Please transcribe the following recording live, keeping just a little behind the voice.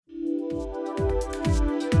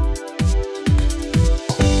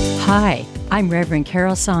Hi, I'm Reverend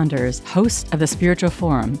Carol Saunders, host of the Spiritual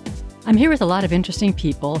Forum. I'm here with a lot of interesting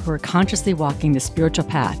people who are consciously walking the spiritual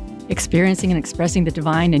path, experiencing and expressing the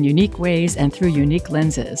divine in unique ways and through unique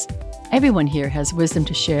lenses. Everyone here has wisdom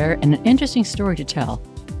to share and an interesting story to tell,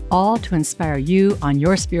 all to inspire you on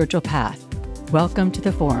your spiritual path. Welcome to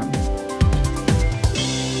the Forum.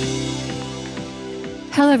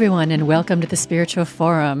 Hello, everyone, and welcome to the Spiritual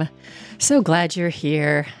Forum. So glad you're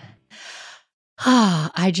here.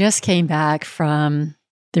 I just came back from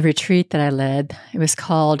the retreat that I led. It was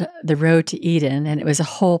called The Road to Eden, and it was a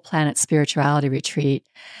whole planet spirituality retreat.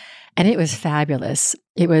 And it was fabulous.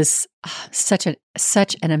 It was such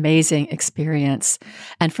an amazing experience.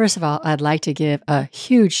 And first of all, I'd like to give a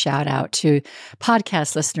huge shout out to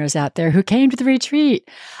podcast listeners out there who came to the retreat.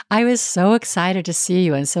 I was so excited to see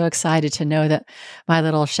you and so excited to know that my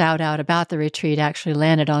little shout out about the retreat actually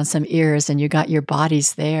landed on some ears and you got your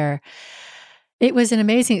bodies there. It was an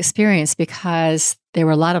amazing experience because there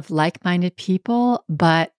were a lot of like-minded people,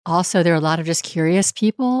 but also there were a lot of just curious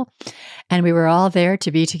people. And we were all there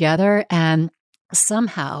to be together. And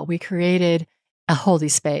somehow we created a holy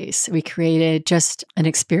space. We created just an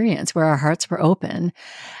experience where our hearts were open.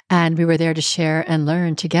 And we were there to share and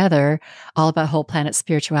learn together all about whole planet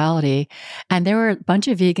spirituality. And there were a bunch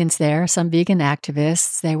of vegans there, some vegan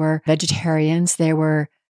activists. There were vegetarians. There were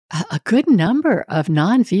a good number of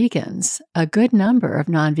non-vegans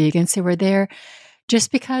who were there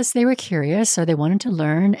just because they were curious or they wanted to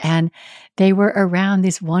learn. And they were around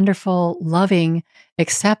these wonderful, loving,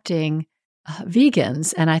 accepting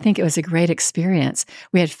vegans. And I think it was a great experience.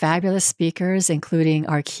 We had fabulous speakers, including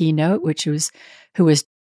our keynote, who was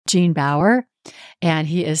Gene Bauer. And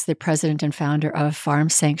he is the president and founder of Farm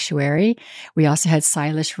Sanctuary. We also had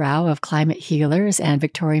Silas Rao of Climate Healers and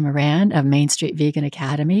Victoria Moran of Main Street Vegan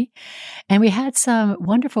Academy. And we had some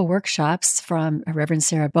wonderful workshops from Reverend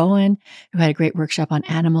Sarah Bowen, who had a great workshop on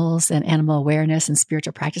animals and animal awareness and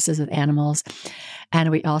spiritual practices with animals.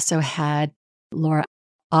 And we also had Laura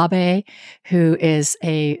Abe, who is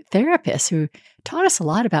a therapist who taught us a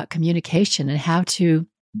lot about communication and how to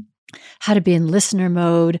be in listener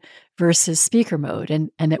mode versus speaker mode.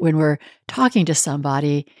 And that when we're talking to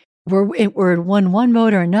somebody, we're in one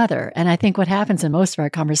mode or another. And I think what happens in most of our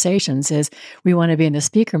conversations is we want to be in the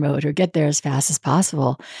speaker mode or get there as fast as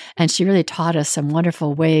possible. And she really taught us some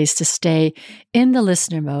wonderful ways to stay in the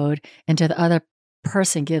listener mode until the other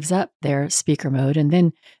person gives up their speaker mode. And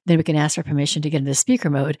then we can ask for permission to get into the speaker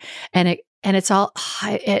mode. And it ends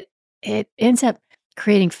up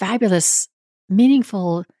creating fabulous,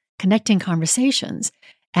 meaningful, connecting conversations.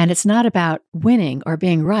 And it's not about winning or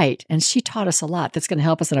being right. And she taught us a lot that's going to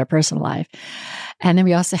help us in our personal life. And then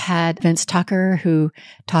we also had Vince Tucker, who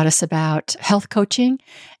taught us about health coaching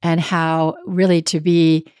and how really to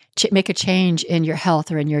make a change in your health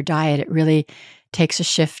or in your diet. It really takes a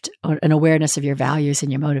shift, an awareness of your values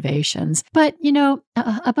and your motivations. But,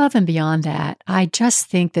 above and beyond that, I just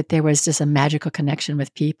think that there was just a magical connection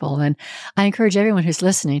with people. And I encourage everyone who's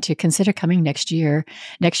listening to consider coming next year.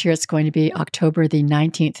 Next year, it's going to be October the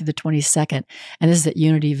 19th to the 22nd. And this is at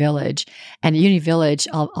Unity Village. And at Unity Village,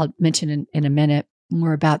 I'll mention in a minute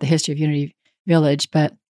more about the history of Unity Village,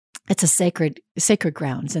 but it's a sacred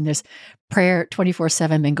grounds, and there's prayer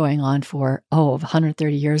 24/7 been going on for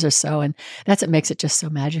 130 years or so, and that's what makes it just so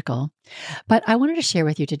magical. But I wanted to share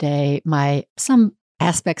with you today some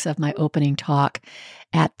aspects of my opening talk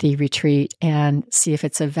at the retreat and see if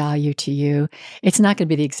it's of value to you. It's not going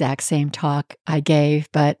to be the exact same talk I gave,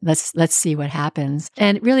 but let's see what happens.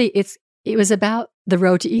 And really, it was about the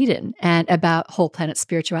road to Eden and about whole planet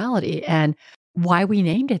spirituality and why we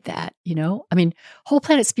named it that, whole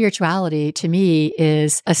planet spirituality to me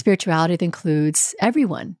is a spirituality that includes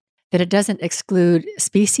everyone, that it doesn't exclude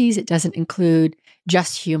species. It doesn't include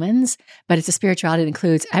just humans, but it's a spirituality that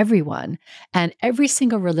includes everyone. And every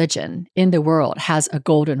single religion in the world has a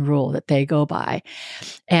golden rule that they go by.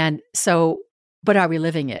 And so, but are we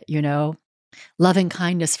living it, Loving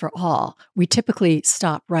kindness for all. We typically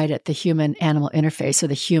stop right at the human-animal interface or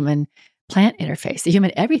the human plant interface, the human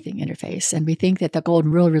everything interface. And we think that the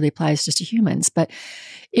golden rule really applies just to humans. But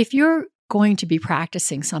if you're going to be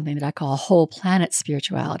practicing something that I call whole planet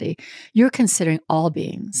spirituality, you're considering all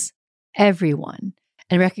beings, everyone,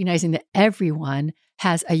 and recognizing that everyone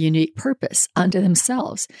has a unique purpose unto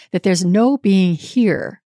themselves, that there's no being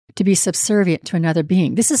here to be subservient to another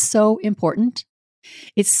being. This is so important.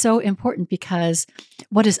 It's so important because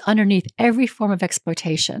what is underneath every form of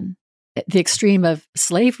exploitation, the extreme of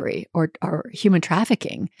slavery or human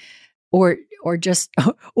trafficking, or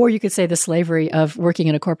you could say the slavery of working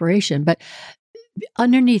in a corporation, but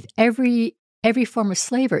underneath every every form of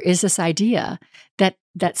slavery is this idea that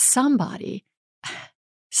somebody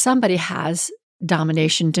has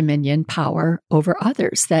domination, dominion, power over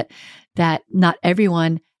others, that not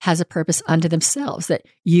everyone has a purpose unto themselves, that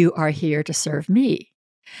you are here to serve me.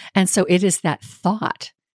 And so it is that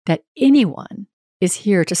thought that anyone is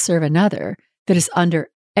here to serve another that is under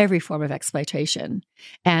every form of exploitation.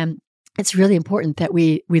 And it's really important that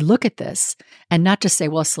we look at this and not just say,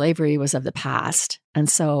 well, slavery was of the past, and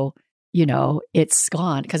so, it's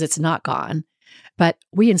gone, because it's not gone. But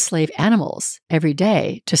we enslave animals every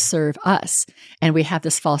day to serve us. And we have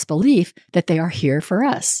this false belief that they are here for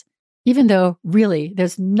us, even though really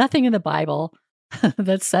there's nothing in the Bible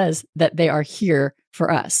that says that they are here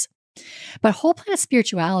for us. But whole planet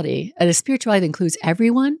spirituality, the spirituality that includes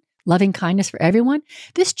everyone, loving kindness for everyone,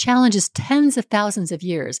 this challenges tens of thousands of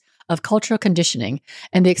years of cultural conditioning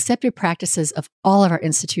and the accepted practices of all of our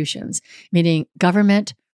institutions, meaning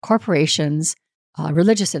government, corporations,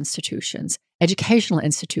 religious institutions, educational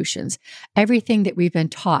institutions. Everything that we've been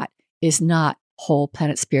taught is not whole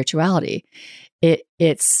planet spirituality.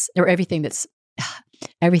 Everything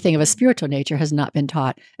of a spiritual nature has not been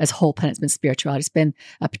taught as whole planet spirituality. It's been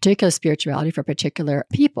a particular spirituality for particular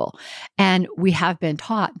people. And we have been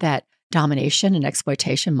taught that domination and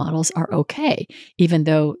exploitation models are okay, even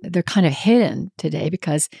though they're kind of hidden today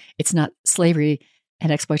because it's not slavery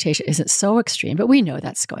and exploitation isn't so extreme, but we know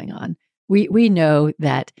that's going on. We know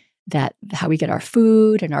that how we get our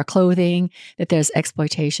food and our clothing, that there's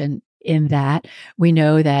exploitation in that. We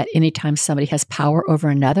know that anytime somebody has power over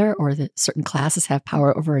another, or that certain classes have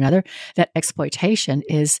power over another, that exploitation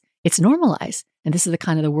it's normalized. And this is the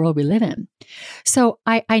kind of the world we live in. So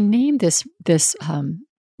I named this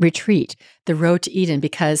retreat The Road to Eden,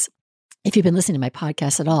 because if you've been listening to my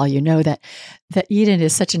podcast at all, you know that Eden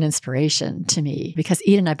is such an inspiration to me, because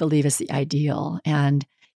Eden, I believe, is the ideal. And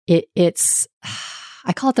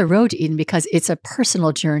I call it the road to Eden because it's a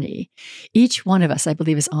personal journey. Each one of us, I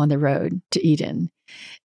believe, is on the road to Eden.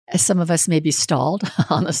 Some of us may be stalled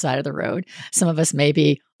on the side of the road. Some of us may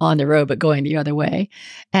be on the road, but going the other way.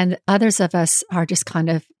 And others of us are just kind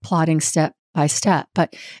of plodding step by step.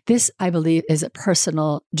 But this, I believe, is a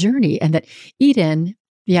personal journey, and that Eden,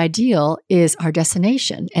 the ideal, is our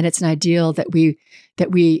destination. And it's an ideal that we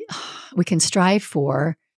can strive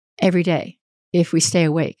for every day if we stay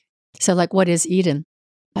awake. So, like, what is Eden?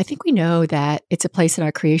 I think we know that it's a place in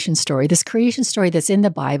our creation story, this creation story that's in the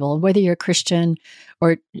Bible, whether you're a Christian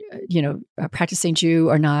or, a practicing Jew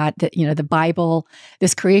or not, that, the Bible,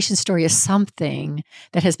 this creation story is something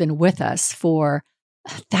that has been with us for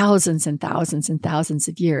thousands and thousands and thousands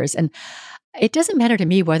of years. And it doesn't matter to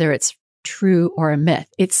me whether it's true or a myth.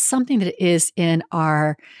 It's something that is in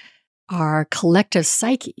our collective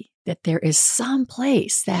psyche, that there is some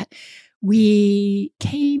place that we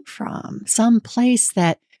came from, some place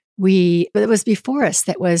that was before us,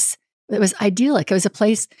 that was idyllic. It was a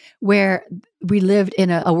place where we lived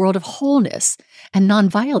in a world of wholeness and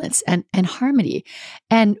nonviolence and harmony.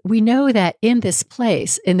 And we know that in this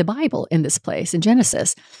place, in the Bible, in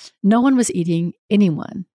Genesis, no one was eating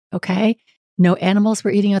anyone, okay? No animals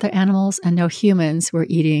were eating other animals, and no humans were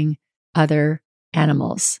eating other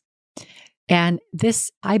animals. And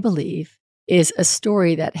this, I believe, is a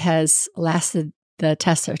story that has lasted the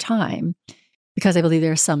test of time, because I believe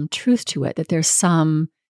there's some truth to it, that there's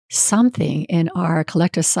something in our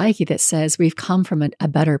collective psyche that says we've come from a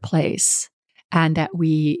better place, and that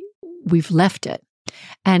we've left it.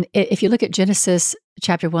 And if you look at Genesis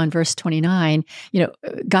chapter 1, verse 29,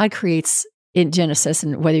 God creates in Genesis,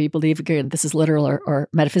 and whether you believe, again, this is literal or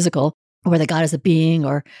metaphysical, or whether God is a being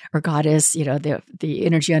or God is, the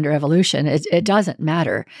energy under evolution, it doesn't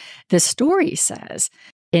matter. The story says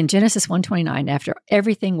in Genesis 1:29, after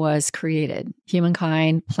everything was created,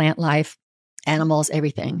 humankind, plant life, animals,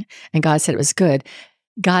 everything, and God said it was good,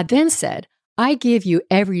 God then said, I give you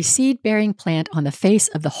every seed-bearing plant on the face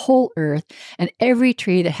of the whole earth, and every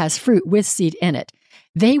tree that has fruit with seed in it.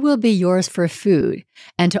 They will be yours for food,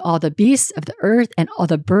 and to all the beasts of the earth, and all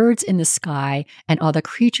the birds in the sky, and all the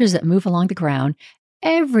creatures that move along the ground,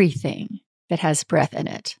 everything that has breath in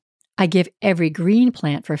it. I give every green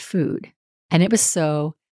plant for food. And it was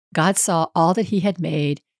so. God saw all that he had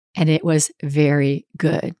made, and it was very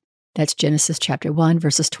good. That's Genesis chapter 1,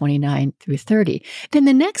 verses 29 through 30. Then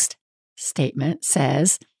the next statement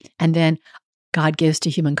says, and then God gives to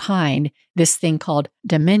humankind this thing called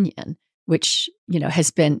dominion, which,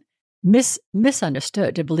 has been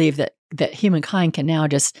misunderstood, to believe that humankind can now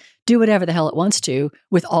just do whatever the hell it wants to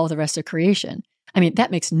with all the rest of creation. I mean,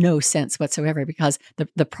 that makes no sense whatsoever, because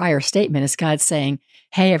the prior statement is God saying,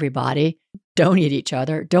 hey, everybody, don't eat each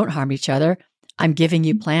other, don't harm each other. I'm giving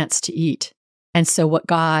you plants to eat. And so what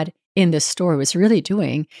God in this story was really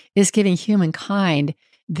doing is giving humankind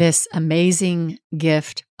this amazing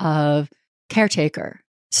gift of caretaker,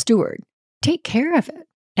 steward. Take care of it.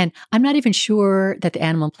 And I'm not even sure that the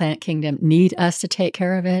animal and plant kingdom need us to take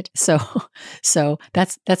care of it. So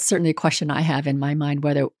that's certainly a question I have in my mind,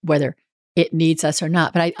 whether it needs us or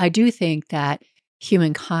not. But I do think that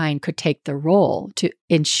humankind could take the role to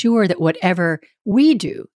ensure that whatever we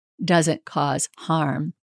do doesn't cause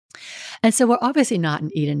harm. And so we're obviously not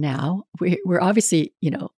in Eden now. We're obviously,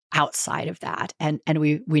 outside of that. And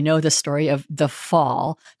we know the story of the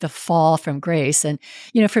fall from grace. And,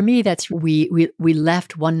 for me, that's we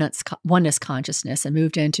left oneness consciousness and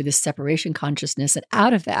moved into this separation consciousness. And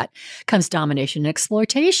out of that comes domination and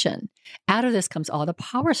exploitation. Out of this comes all the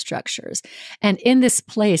power structures. And in this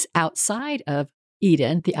place outside of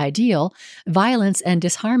Eden, the ideal, violence and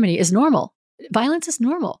disharmony is normal. Violence is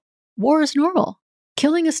normal. War is normal.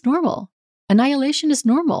 Killing is normal. Annihilation is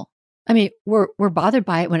normal. I mean, we're bothered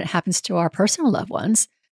by it when it happens to our personal loved ones,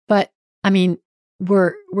 but I mean,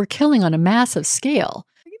 we're killing on a massive scale,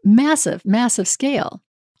 massive scale.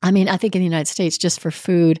 I mean, I think in the United States, just for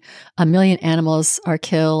food, 1 million animals are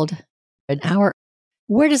killed an hour.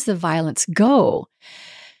 Where does the violence go?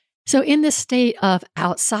 So in this state of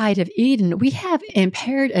outside of Eden, we have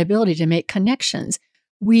impaired ability to make connections.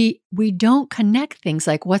 We don't connect things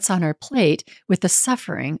like what's on our plate with the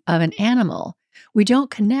suffering of an animal. We don't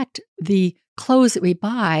connect the clothes that we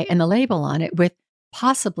buy and the label on it with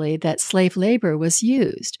possibly that slave labor was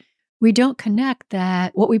used. We don't connect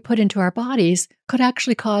that what we put into our bodies could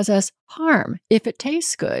actually cause us harm if it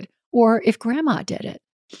tastes good or if grandma did it.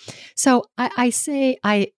 So I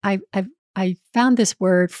found this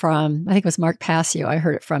word from, I think it was Mark Passio. I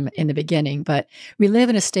heard it from in the beginning, but we live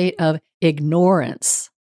in a state of ignorance.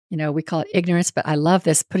 We call it ignorance, but I love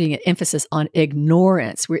this, putting an emphasis on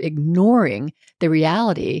ignorance. We're ignoring the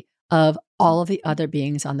reality of all of the other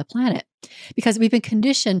beings on the planet because we've been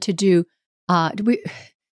conditioned to do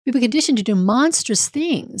monstrous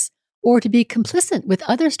things or to be complicit with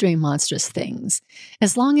others doing monstrous things.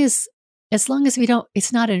 As long as we don't,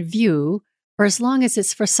 it's not in view, or as long as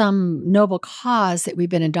it's for some noble cause that we've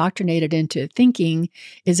been indoctrinated into thinking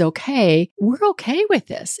is okay, we're okay with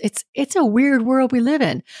this. It's a weird world we live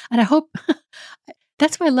in. And I hope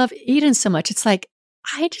that's why I love Eden so much. It's like,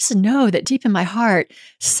 I just know that deep in my heart,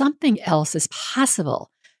 something else is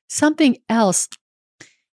possible. Something else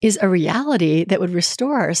is a reality that would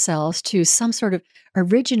restore ourselves to some sort of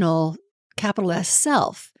original capital S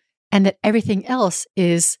self, and that everything else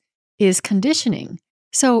is conditioning.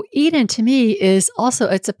 So Eden to me is also,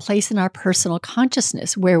 it's a place in our personal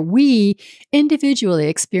consciousness where we individually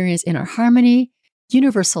experience inner harmony,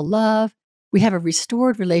 universal love. We have a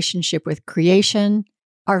restored relationship with creation.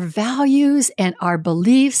 Our values and our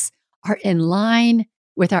beliefs are in line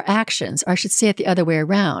with our actions, or I should say it the other way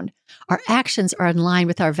around. Our actions are in line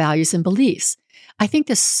with our values and beliefs. I think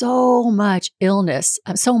there's so much illness,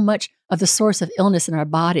 so much of the source of illness in our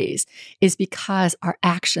bodies is because our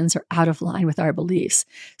actions are out of line with our beliefs.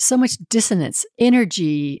 So much dissonance,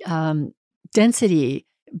 energy, density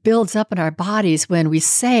builds up in our bodies when we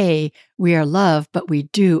say we are love, but we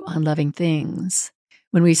do unloving things.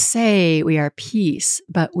 When we say we are peace,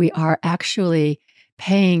 but we are actually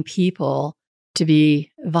paying people to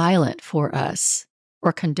be violent for us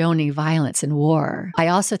or condoning violence and war. I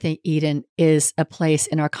also think Eden is a place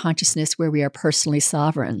in our consciousness where we are personally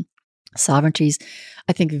sovereign. Sovereignty is,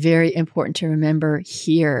 I think, very important to remember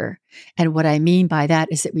here. And what I mean by that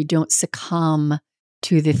is that we don't succumb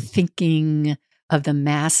to the thinking of the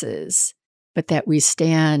masses, but that we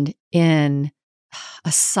stand in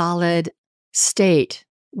a solid state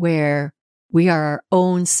where we are our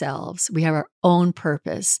own selves, we have our own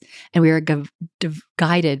purpose, and we are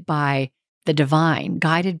guided by the divine,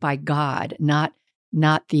 guided by God, not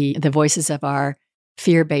the voices of our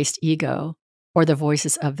fear-based ego or the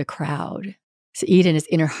voices of the crowd. So Eden is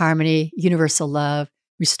inner harmony, universal love,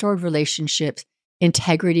 restored relationships,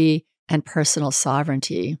 integrity, and personal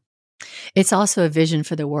sovereignty. It's also a vision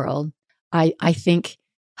for the world. I think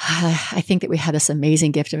that we have this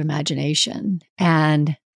amazing gift of imagination,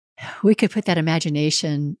 and we could put that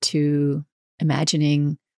imagination to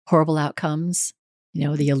imagining horrible outcomes. The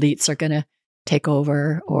elites are going to take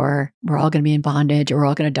over, or we're all going to be in bondage, or we're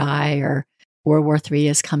all going to die, or World War III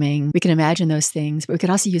is coming. We can imagine those things, but we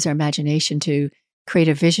could also use our imagination to create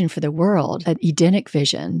a vision for the world, an Edenic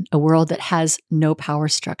vision, a world that has no power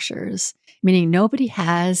structures, meaning nobody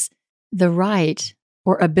has the right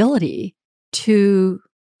or ability to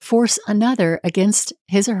force another against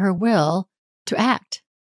his or her will to act,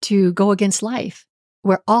 to go against life.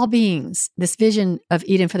 where all beings, this vision of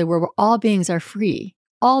Eden for the world, where all beings are free,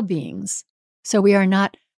 all beings. So we are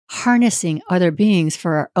not harnessing other beings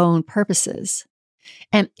for our own purposes.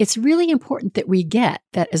 And it's really important that we get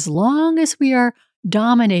that as long as we are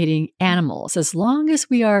dominating animals, as long as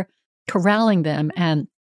we are corralling them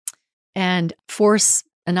and force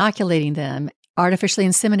inoculating them, artificially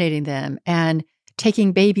inseminating them, and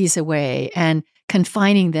taking babies away and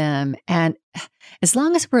confining them, and as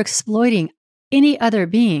long as we're exploiting any other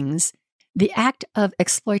beings, the act of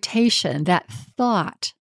exploitation, that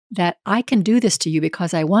thought that I can do this to you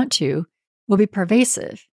because I want to, will be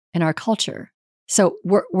pervasive in our culture. So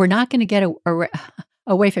we're not going to get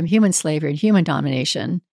away from human slavery and human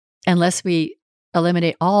domination unless we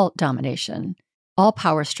eliminate all domination, all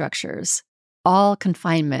power structures, all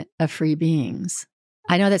confinement of free beings.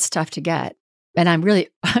 I know that's tough to get, and I'm really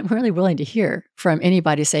willing to hear from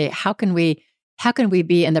anybody say, how can we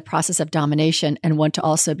be in the process of domination and want to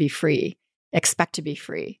also be free, expect to be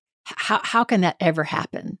free? How can that ever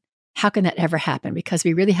happen? How can that ever happen? Because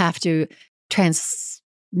we really have to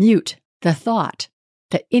transmute the thought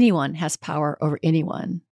that anyone has power over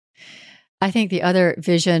anyone. I think the other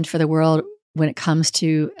vision for the world when it comes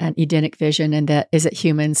to an Edenic vision, and that is that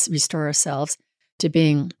humans restore ourselves to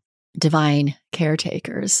being divine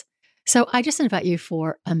caretakers. So I just invite you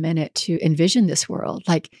for a minute to envision this world,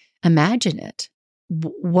 like imagine it.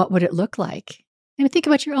 What would it look like? And think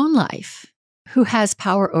about your own life. Who has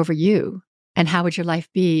power over you? And how would your life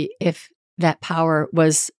be if that power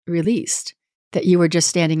was released? That you were just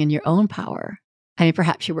standing in your own power. I mean,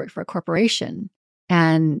 perhaps you work for a corporation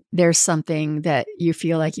and there's something that you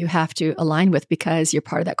feel like you have to align with because you're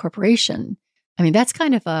part of that corporation. I mean, that's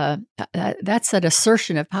kind of that's an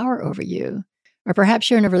assertion of power over you. Or perhaps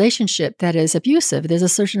you're in a relationship that is abusive. There's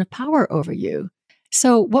assertion of power over you.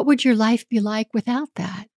 So what would your life be like without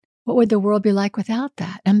that? What would the world be like without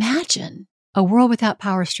that? Imagine a world without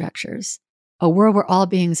power structures, a world where all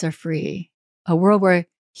beings are free, a world where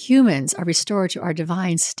humans are restored to our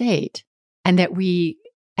divine state, and that we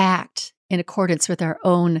act in accordance with our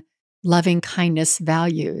own loving kindness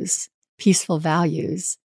values, peaceful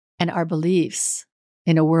values, and our beliefs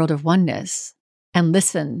in a world of oneness, and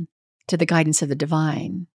listen to the guidance of the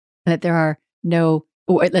divine. And that there are no,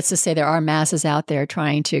 let's just say there are masses out there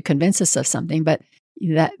trying to convince us of something, but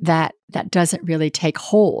that doesn't really take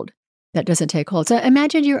hold. That doesn't take hold. So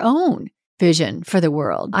imagine your own vision for the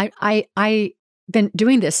world. I've been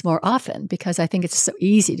doing this more often because I think it's so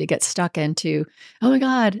easy to get stuck into, oh my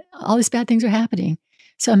God, all these bad things are happening.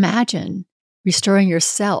 So imagine restoring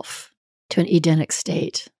yourself to an Edenic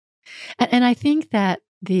state. And I think that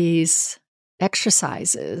these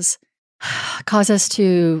exercises cause us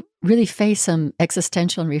to really face some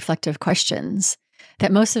existential and reflective questions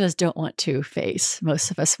that most of us don't want to face.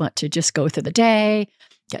 Most of us want to just go through the day,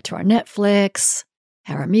 get to our Netflix,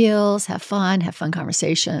 have our meals, have fun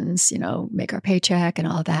conversations, make our paycheck and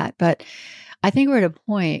all that. But I think we're at a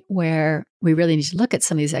point where we really need to look at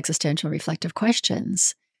some of these existential reflective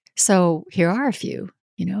questions. So here are a few,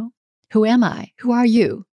 who am I? Who are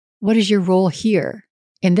you? What is your role here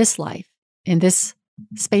in this life, in this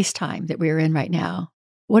space-time that we are in right now?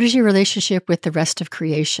 What is your relationship with the rest of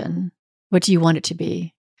creation? What do you want it to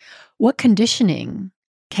be? What conditioning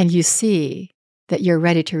can you see that you're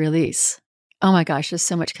ready to release? Oh my gosh, there's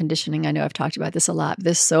so much conditioning. I know I've talked about this a lot.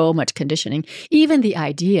 There's so much conditioning. Even the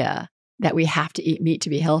idea that we have to eat meat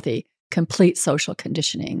to be healthy, complete social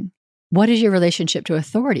conditioning. What is your relationship to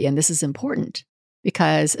authority? And this is important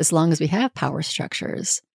because as long as we have power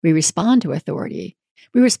structures, we respond to authority.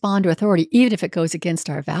 We respond to authority even if it goes against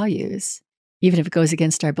our values, even if it goes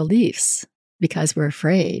against our beliefs, because we're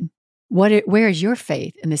afraid. Where is your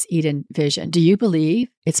faith in this Eden vision? Do you believe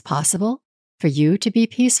it's possible for you to be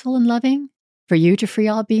peaceful and loving? For you to free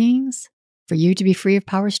all beings? For you to be free of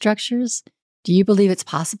power structures? Do you believe it's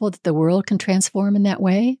possible that the world can transform in that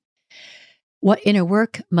way? What inner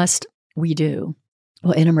work must we do?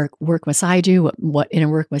 What inner work must I do? What inner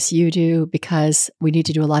work must you do? Because we need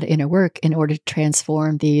to do a lot of inner work in order to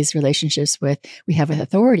transform these relationships we have with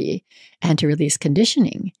authority, and to release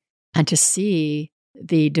conditioning, and to see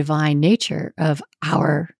the divine nature of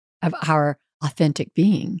our authentic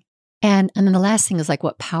being. And then the last thing is like,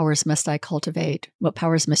 what powers must I cultivate? What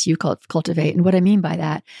powers must you cultivate? And what I mean by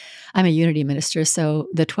that, I'm a unity minister. So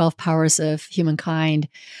the 12 powers of humankind,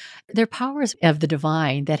 they're powers of the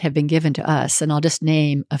divine that have been given to us. And I'll just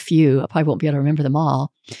name a few. I probably won't be able to remember them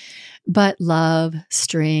all. But love,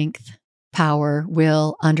 strength, power,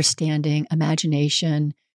 will, understanding,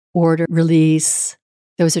 imagination, order, release.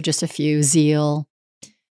 Those are just a few. Zeal,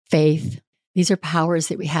 faith. These are powers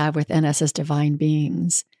that we have within us as divine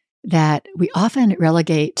beings. that we often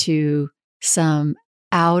relegate to some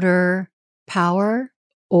outer power,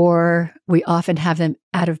 or we often have them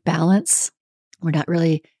out of balance. We're not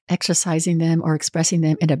really exercising them or expressing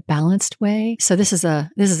them in a balanced way. So this is a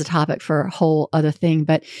topic for a whole other thing.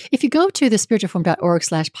 But if you go to the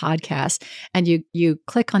spiritualform.org/podcast and you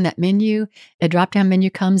click on that menu, a drop-down menu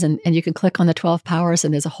comes and you can click on the 12 powers,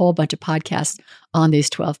 and there's a whole bunch of podcasts on these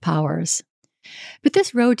 12 powers. But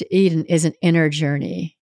this road to Eden is an inner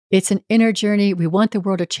journey. It's an inner journey. We want the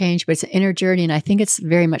world to change, but it's an inner journey. And I think it's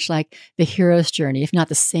very much like the hero's journey, if not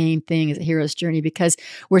the same thing as a hero's journey, because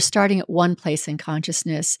we're starting at one place in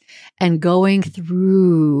consciousness and going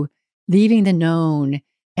through, leaving the known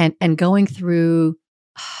and going through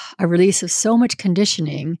a release of so much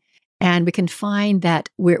conditioning. And we can find that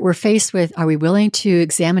we're faced with, are we willing to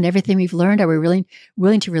examine everything we've learned? Are we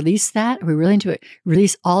willing to release that? Are we willing to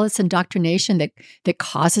release all its indoctrination that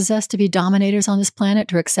causes us to be dominators on this planet,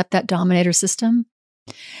 to accept that dominator system?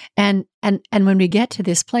 And when we get to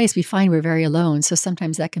this place, we find we're very alone. So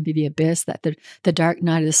sometimes that can be the abyss, that the dark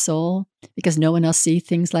night of the soul, because no one else sees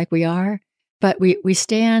things like we are. But we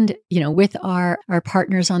stand, with our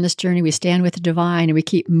partners on this journey. We stand with the divine, and we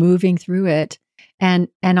keep moving through it. And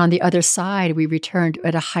on the other side, we returned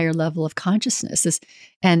at a higher level of consciousness,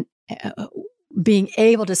 and being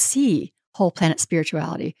able to see whole planet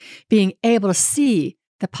spirituality, being able to see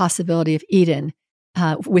the possibility of Eden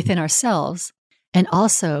within ourselves and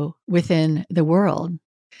also within the world.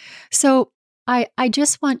 So I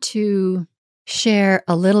just want to share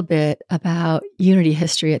a little bit about unity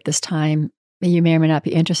history at this time. You may or may not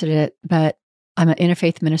be interested in it, but I'm an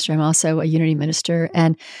interfaith minister. I'm also a unity minister.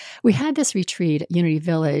 And we had this retreat at Unity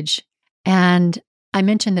Village. And I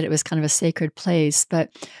mentioned that it was kind of a sacred place.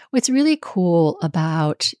 But what's really cool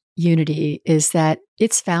about unity is that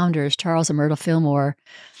its founders, Charles and Myrtle Fillmore,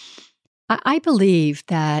 I believe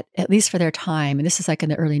that, at least for their time, and this is like in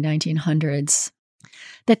the early 1900s,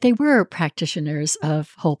 that they were practitioners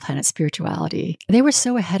of whole planet spirituality. They were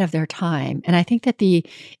so ahead of their time. And I think that the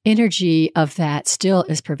energy of that still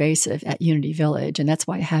is pervasive at Unity Village. And that's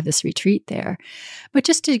why I have this retreat there. But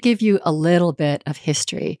just to give you a little bit of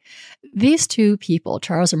history, these two people,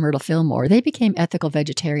 Charles and Myrtle Fillmore, they became ethical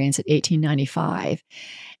vegetarians in 1895.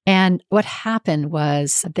 And what happened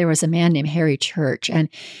was there was a man named Harry Church, and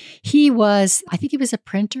I think he was a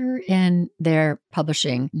printer in their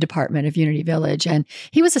publishing department of Unity Village. And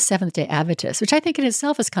he was a Seventh-day Adventist, which I think in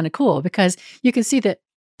itself is kind of cool, because you can see that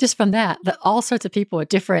just from that all sorts of people with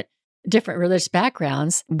different religious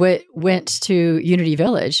backgrounds went to Unity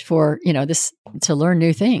Village for, this, to learn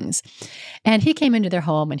new things. And he came into their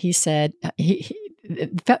home and he said,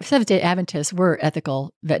 Seventh-day Adventists were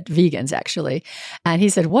ethical vegans, actually. And he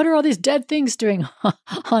said, "What are all these dead things doing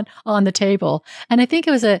on the table?" And I think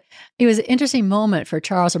it was an interesting moment for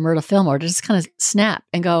Charles and Myrtle Fillmore to just kind of snap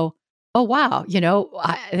and go, "Oh, wow."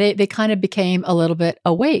 They kind of became a little bit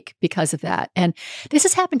awake because of that. And this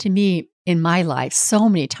has happened to me in my life so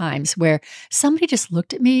many times, where somebody just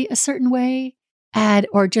looked at me a certain way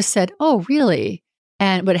or just said, "Oh, really?"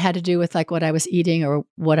 And what it had to do with like what I was eating or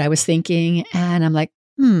what I was thinking. And I'm like,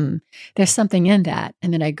 there's something in that.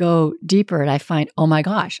 And then I go deeper and I find, oh my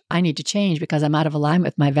gosh, I need to change because I'm out of alignment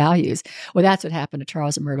with my values. Well, that's what happened to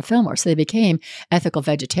Charles and Myrtle Fillmore. So they became ethical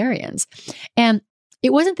vegetarians. And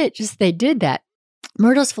it wasn't that just they did that.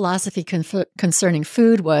 Myrtle's philosophy concerning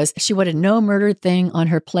food was she wanted no murdered thing on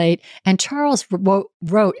her plate. And Charles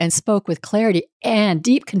wrote and spoke with clarity and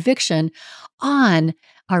deep conviction on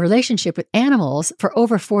our relationship with animals for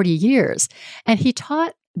over 40 years. And he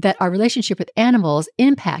taught that our relationship with animals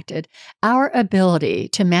impacted our ability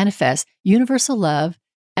to manifest universal love,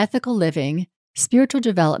 ethical living, spiritual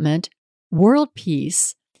development, world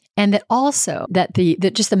peace, and that also that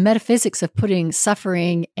just the metaphysics of putting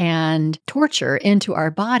suffering and torture into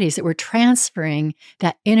our bodies, that we're transferring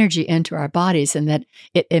that energy into our bodies and that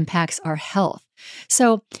it impacts our health.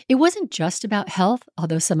 So it wasn't just about health,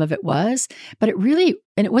 although some of it was, but it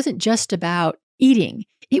wasn't just about eating.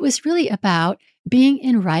 It was really about being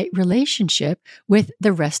in right relationship with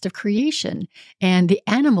the rest of creation and the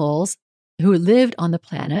animals who lived on the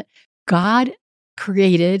planet. God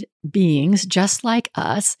created beings just like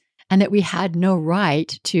us, and that we had no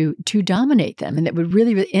right to dominate them, and that would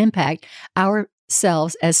really, really impact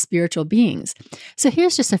ourselves as spiritual beings. So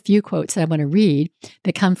here's just a few quotes that I want to read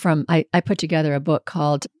that come from, I put together a book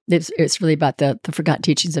called, it's really about the forgotten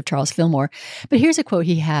teachings of Charles Fillmore. But here's a quote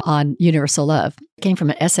he had on universal love. It came from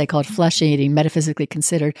an essay called Flesh Eating, Metaphysically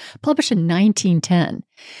Considered, published in 1910.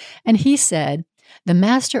 And he said, "The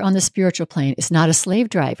master on the spiritual plane is not a slave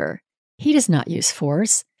driver. He does not use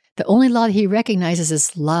force. The only law that he recognizes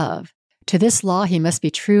is love. To this law, he must be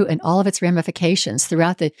true in all of its ramifications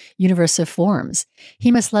throughout the universe of forms. He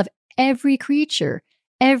must love every creature,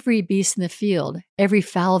 every beast in the field, every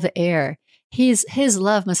fowl of the air. His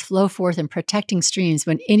love must flow forth in protecting streams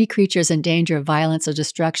when any creature is in danger of violence or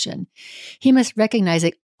destruction. He must recognize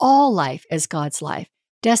all life as God's life,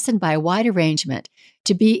 destined by a wide arrangement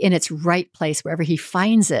to be in its right place wherever he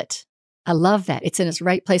finds it. I love that. It's in its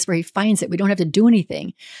right place where he finds it. We don't have to do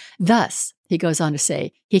anything. Thus, he goes on to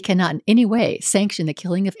say, he cannot in any way sanction the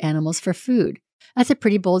killing of animals for food. That's a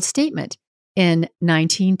pretty bold statement in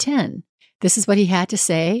 1910. This is what he had to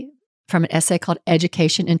say from an essay called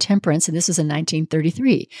Education and Temperance, and this was in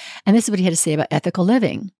 1933. And this is what he had to say about ethical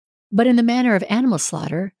living. But in the matter of animal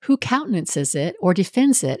slaughter, who countenances it or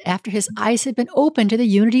defends it after his eyes have been opened to the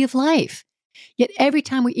unity of life? Yet every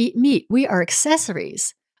time we eat meat, we are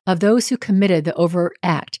accessories of those who committed the overt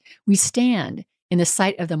act. We stand in the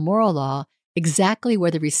sight of the moral law exactly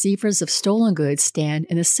where the receivers of stolen goods stand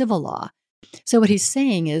in the civil law. So what he's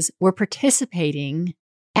saying is we're participating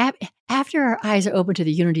after our eyes are open to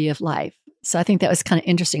the unity of life. So I think that was kind of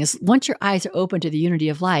interesting. Is once your eyes are open to the unity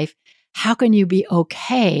of life, how can you be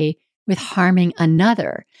okay with harming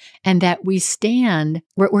another? And that we stand,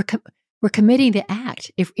 we're committing the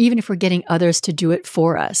act, even if we're getting others to do it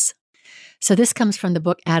for us. So this comes from the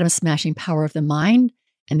book Atom Smashing Power of the Mind,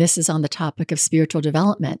 and this is on the topic of spiritual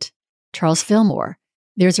development. Charles Fillmore.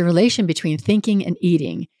 There's a relation between thinking and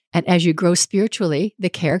eating, and as you grow spiritually, the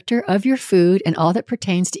character of your food and all that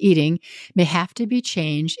pertains to eating may have to be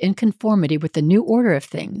changed in conformity with the new order of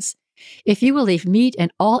things. If you will leave meat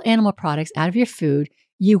and all animal products out of your food,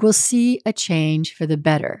 you will see a change for the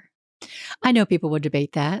better. I know people will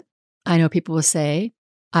debate that. I know people will say,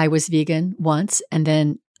 I was vegan once, and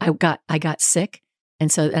then I got sick,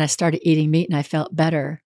 and I started eating meat and I felt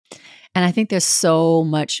better. And I think there's so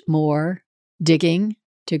much more digging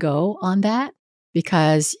to go on that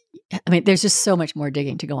because, there's just so much more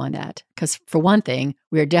digging to go on that. Because for one thing,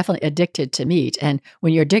 we are definitely addicted to meat. And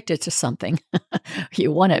when you're addicted to something,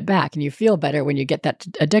 you want it back and you feel better when you get that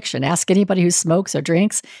addiction. Ask anybody who smokes or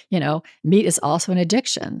drinks, meat is also an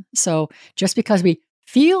addiction. So just because we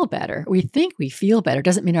feel better, we think we feel better,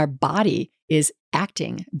 doesn't mean our body is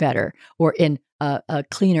acting better or in a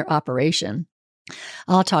cleaner operation.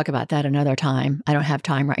 I'll talk about that another time. I don't have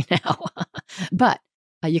time right now, but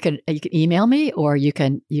you can email me or you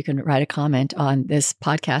can write a comment on this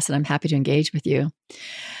podcast, and I'm happy to engage with you.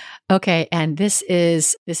 Okay, and this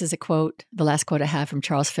is a quote, the last quote I have from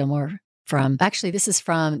Charles Fillmore. This is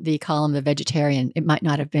from the column The Vegetarian. It might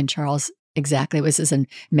not have been Charles exactly. This is in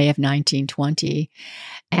May of 1920,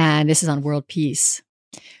 and this is on world peace.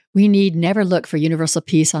 We need never look for universal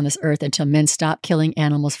peace on this earth until men stop killing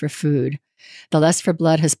animals for food. The lust for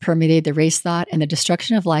blood has permeated the race thought, and the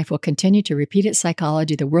destruction of life will continue to repeat its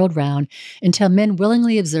psychology the world round until men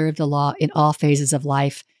willingly observe the law in all phases of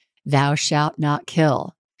life. Thou shalt not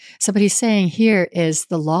kill. So what he's saying here is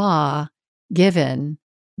the law given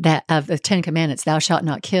that of the 10 Commandments, thou shalt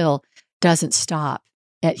not kill, doesn't stop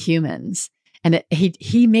at humans. And that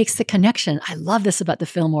he makes the connection. I love this about the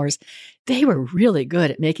Fillmores. They were really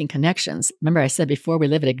good at making connections. Remember I said before, we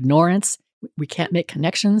live in ignorance. We can't make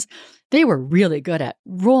connections. They were really good at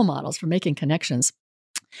role models for making connections.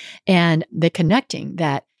 And the connecting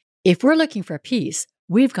that if we're looking for peace,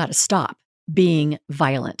 we've got to stop being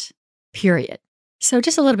violent, period. So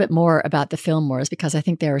just a little bit more about the Fillmores, because I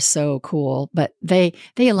think they are so cool, but they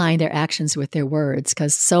align their actions with their words,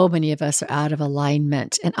 because so many of us are out of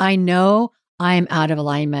alignment. And I know I'm out of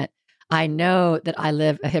alignment. I know that I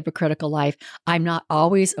live a hypocritical life. I'm not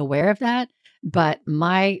always aware of that, but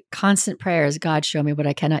my constant prayer is, God, show me what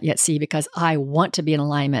I cannot yet see, because I want to be in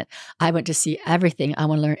alignment. I want to see everything. I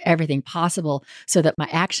want to learn everything possible so that my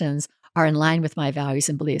actions are in line with my values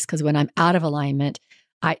and beliefs. Because when I'm out of alignment,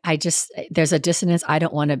 I just, there's a dissonance. I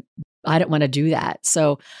don't want to do that.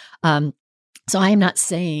 So I am not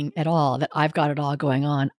saying at all that I've got it all going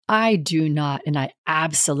on. I do not, and I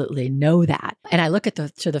absolutely know that. And I look at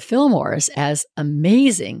the Fillmores as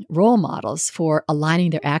amazing role models for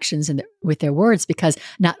aligning their actions with their words, because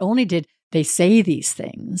not only did they say these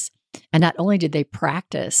things, and not only did they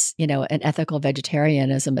practice, an ethical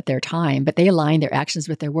vegetarianism at their time, but they aligned their actions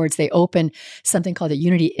with their words. They opened something called the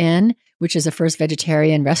Unity Inn, which is the first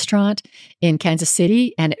vegetarian restaurant in Kansas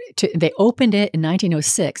City. And they opened it in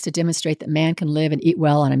 1906 to demonstrate that man can live and eat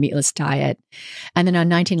well on a meatless diet. And then in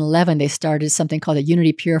 1911, they started something called the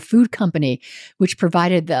Unity Pure Food Company, which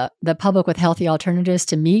provided the public with healthy alternatives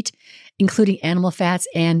to meat, including animal fats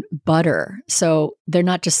and butter. So they're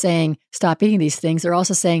not just saying, stop eating these things. They're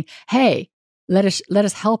also saying, hey, let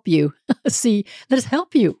us help you let us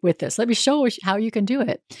help you with this. Let me show you how you can do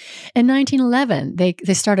it. In 1911,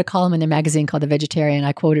 they started a column in their magazine called The Vegetarian.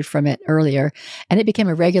 I quoted from it earlier, and it became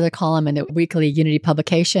a regular column in the weekly Unity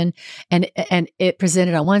publication. And it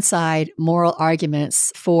presented on one side moral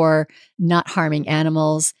arguments for not harming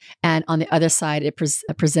animals, and on the other side, it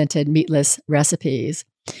presented meatless recipes.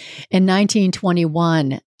 In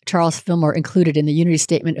 1921, Charles Fillmore included in the Unity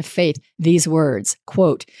Statement of Faith these words,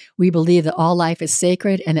 quote, "We believe that all life is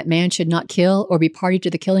sacred and that man should not kill or be party to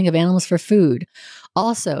the killing of animals for food.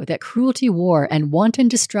 Also, that cruelty, war, and wanton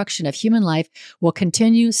destruction of human life will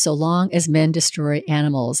continue so long as men destroy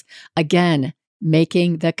animals." Again,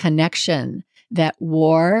 making the connection that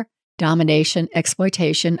war, domination,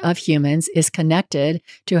 exploitation of humans is connected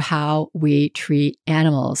to how we treat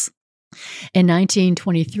animals. In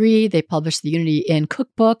 1923, they published the Unity in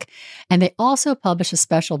Cookbook, and they also published a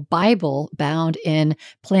special Bible bound in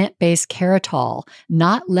plant-based karatol,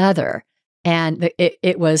 not leather. And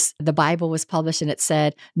the Bible was published, and it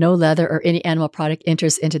said, "No leather or any animal product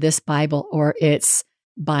enters into this Bible or its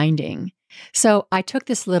binding." So I took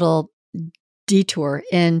this little detour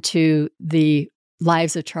into the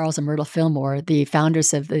lives of Charles and Myrtle Fillmore, the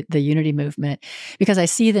founders of the Unity movement, because I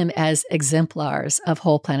see them as exemplars of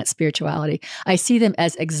whole planet spirituality. I see them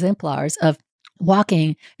as exemplars of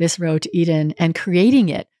walking this road to Eden and creating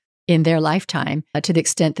it in their lifetime to the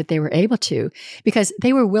extent that they were able to, because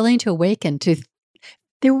they were willing to awaken to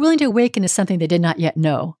something they did not yet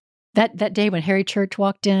know. That day when Harry Church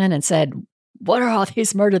walked in and said, "What are all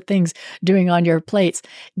these murdered things doing on your plates?"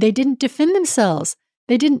 They didn't defend themselves.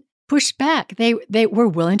 They didn't push back. They were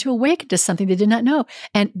willing to awaken to something they did not know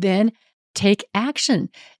and then take action.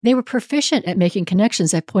 They were proficient at making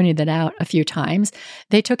connections. I pointed that out a few times.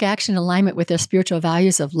 They took action in alignment with their spiritual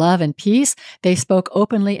values of love and peace. They spoke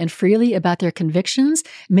openly and freely about their convictions.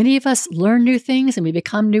 Many of us learn new things and we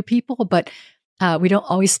become new people, but we don't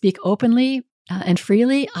always speak openly and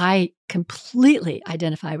freely. I completely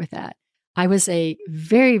identify with that. I was a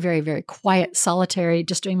very, very, very quiet, solitary,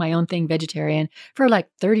 just doing my own thing vegetarian for like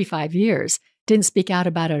 35 years. Didn't speak out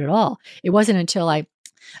about it at all. It wasn't until I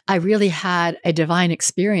really had a divine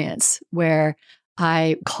experience where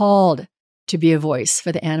I called to be a voice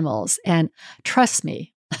for the animals. And trust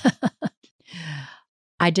me,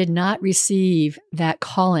 I did not receive that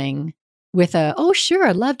calling with "oh, sure,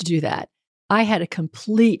 I'd love to do that." I had a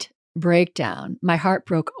complete breakdown. My heart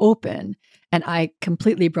broke open. And I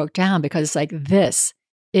completely broke down because it's like, this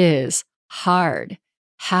is hard.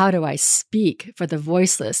 How do I speak for the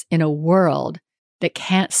voiceless in a world that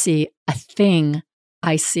can't see a thing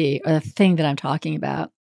I see or the thing that I'm talking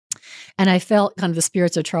about? And I felt kind of the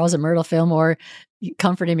spirits of Charles and Myrtle Fillmore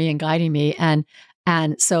comforting me and guiding me. And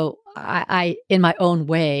so I in my own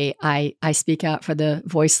way, I speak out for the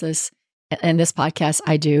voiceless. In this podcast,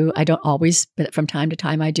 I do. I don't always, but from time to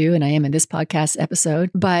time I do. And I am in this podcast episode.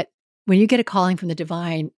 But when you get a calling from the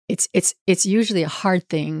divine, it's usually a hard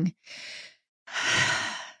thing.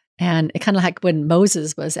 And it kind of like when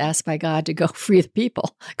Moses was asked by God to go free the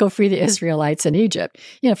people, go free the Israelites in Egypt.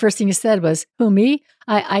 First thing he said was, "Who, me?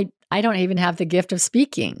 I don't even have the gift of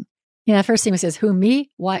speaking." First thing he says, "Who, me?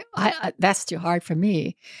 Why? That's too hard for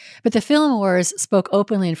me." But the Fillmores spoke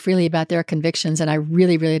openly and freely about their convictions, and I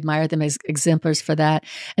really, really admire them as exemplars for that.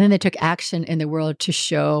 And then they took action in the world to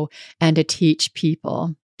show and to teach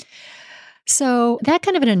people. So that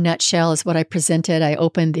kind of in a nutshell is what I presented. I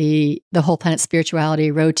opened the Whole Planet Spirituality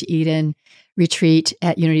Road to Eden retreat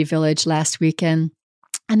at Unity Village last weekend.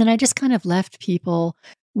 And then I just kind of left people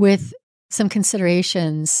with some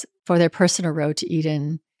considerations for their personal road to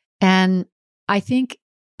Eden. And I think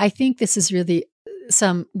this is really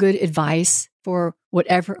some good advice for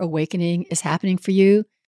whatever awakening is happening for you,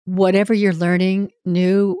 whatever you're learning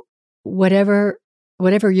new, whatever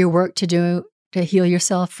your work to do to heal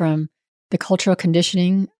yourself from the cultural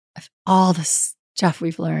conditioning of all the stuff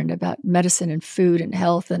we've learned about medicine and food and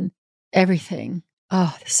health and everything.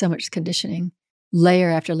 Oh, there's so much conditioning, layer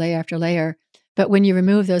after layer after layer. But when you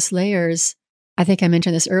remove those layers, I think I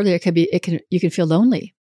mentioned this earlier, you can feel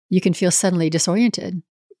lonely. You can feel suddenly disoriented.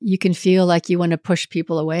 You can feel like you want to push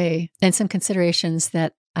people away. And some considerations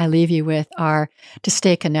that I leave you with are to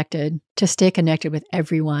stay connected with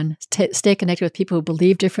everyone, stay connected with people who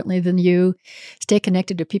believe differently than you, stay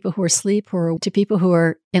connected to people who are asleep, or to people who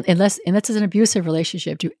are, unless it's an abusive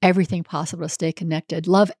relationship, do everything possible to stay connected.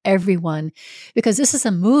 Love everyone, because this is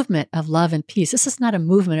a movement of love and peace. This is not a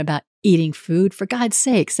movement about eating food. For God's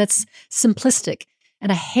sakes, that's simplistic. And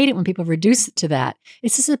I hate it when people reduce it to that.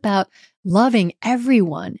 This is about loving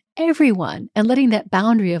everyone everyone, and letting that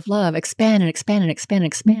boundary of love expand and expand and expand and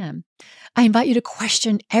expand. I invite you to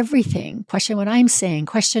question everything, question what I'm saying,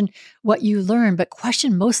 question what you learn, but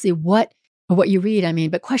question mostly what you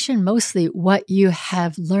read, but question mostly what you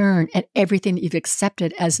have learned and everything that you've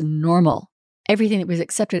accepted as normal. Everything that was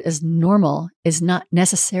accepted as normal is not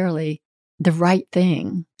necessarily the right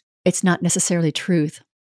thing. It's not necessarily truth.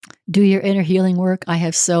 Do your inner healing work. I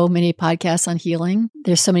have so many podcasts on healing.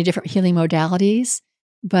 There's so many different healing modalities,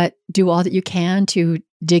 but do all that you can to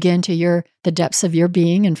dig into the depths of your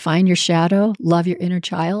being and find your shadow, love your inner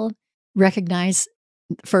child, recognize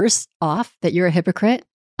first off that you're a hypocrite.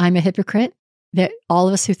 I'm a hypocrite, that all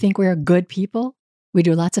of us who think we're good people, we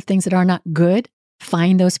do lots of things that are not good.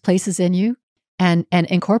 Find those places in you and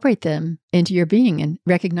incorporate them into your being and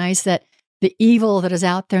recognize that the evil that is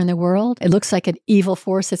out there in the world, it looks like an evil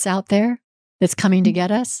force that's out there that's coming to get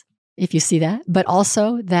us, if you see that, but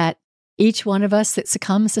also that each one of us that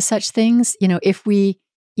succumbs to such things, if we,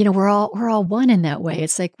 we're all one in that way.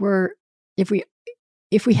 It's like if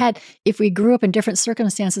we grew up in different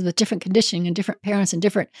circumstances with different conditioning and different parents and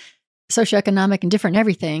different socioeconomic and different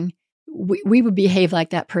everything, we would behave like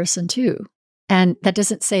that person too. And that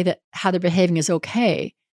doesn't say that how they're behaving is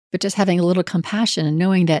okay, but just having a little compassion and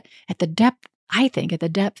knowing that at the depth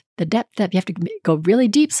that you have to go really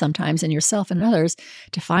deep sometimes in yourself and others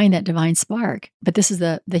to find that divine spark. But this is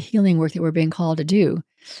the healing work that we're being called to do,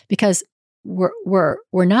 because we're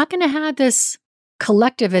not going to have this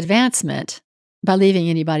collective advancement by leaving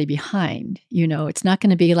anybody behind. It's not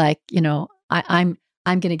going to be like, I'm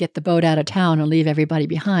going to get the boat out of town and leave everybody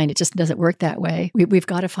behind. It just doesn't work that way. We've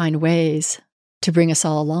got to find ways to bring us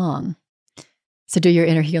all along. So do your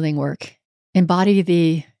inner healing work. Embody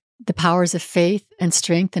the powers of faith and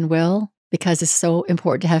strength and will, because it's so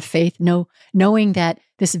important to have faith, knowing that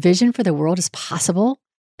this vision for the world is possible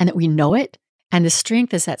and that we know it. And the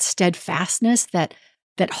strength is that steadfastness that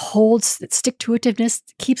holds, that stick-to-itiveness,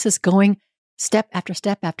 keeps us going step after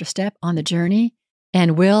step after step on the journey.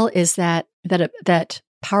 And will is that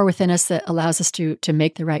power within us that allows us to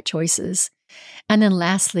make the right choices. And then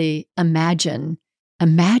lastly, imagine,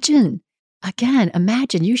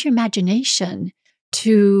 use your imagination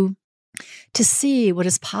to see what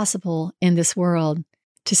is possible in this world,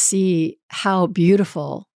 to see how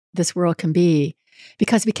beautiful this world can be,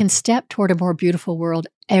 because we can step toward a more beautiful world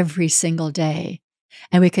every single day.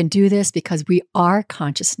 And we can do this because we are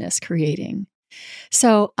consciousness creating.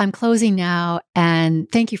 So I'm closing now, and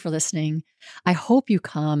thank you for listening. I hope you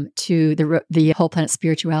come to the Whole Planet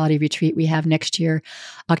Spirituality Retreat we have next year,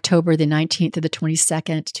 October the 19th to the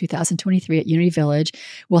 22nd, 2023 at Unity Village.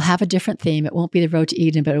 We'll have a different theme. It won't be the Road to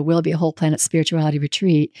Eden, but it will be a Whole Planet Spirituality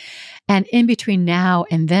Retreat. And in between now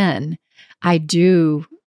and then, I do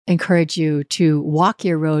encourage you to walk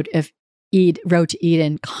your road to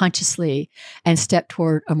Eden consciously and step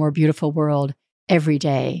toward a more beautiful world every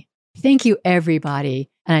day. Thank you, everybody.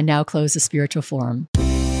 And I now close the Spiritual Forum.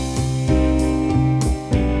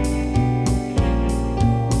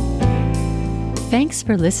 Thanks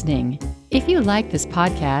for listening. If you like this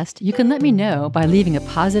podcast, you can let me know by leaving a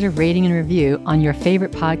positive rating and review on your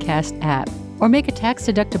favorite podcast app, or make a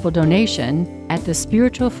tax-deductible donation at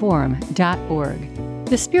thespiritualforum.org.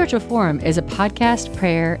 The Spiritual Forum is a podcast,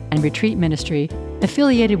 prayer, and retreat ministry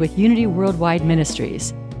affiliated with Unity Worldwide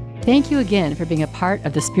Ministries. Thank you again for being a part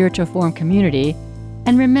of the Spiritual Forum community.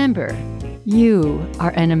 And remember, you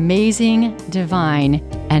are an amazing, divine,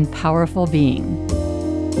 and powerful being.